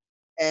world.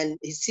 And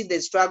he see the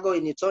struggle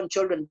in his own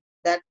children,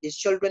 that his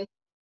children,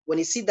 when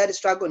he see that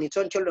struggle in his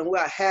own children who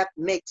are half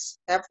mixed,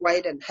 half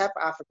white and half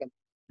African,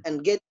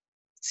 and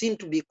seem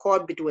to be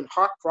caught between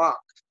hard rock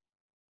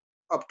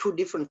of two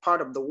different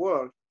parts of the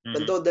world,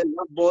 even though they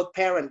love both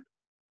parents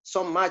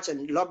so much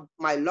and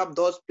love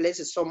those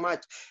places so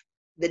much,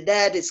 the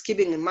dad is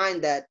keeping in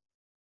mind that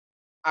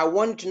I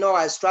want to know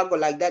I struggle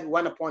like that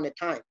one upon a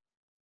time.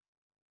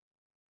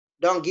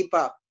 Don't give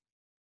up.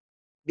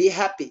 Be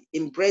happy.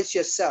 Embrace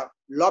yourself.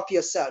 Love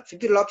yourself.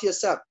 If you love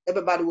yourself,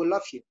 everybody will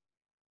love you.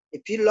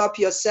 If you love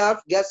yourself,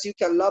 guess you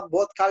can love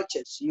both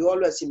cultures. You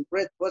always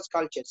embrace both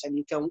cultures, and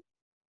you can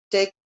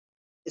take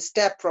a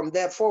step from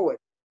there forward.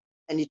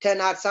 And you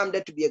turn out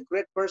someday to be a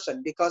great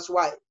person. Because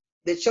why?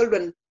 The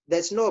children,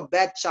 there's no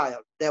bad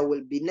child. There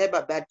will be never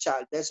a bad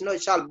child. There's no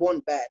child born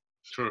bad.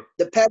 True.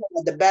 The parent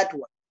is the bad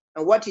one.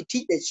 And what you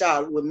teach the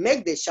child will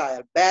make the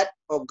child bad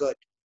or good.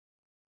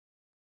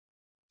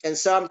 And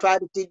so I'm trying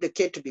to teach the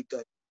kid to be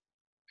good.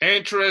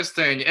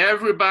 Interesting.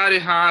 Everybody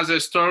has a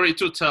story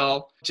to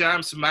tell.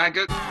 James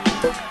Magot.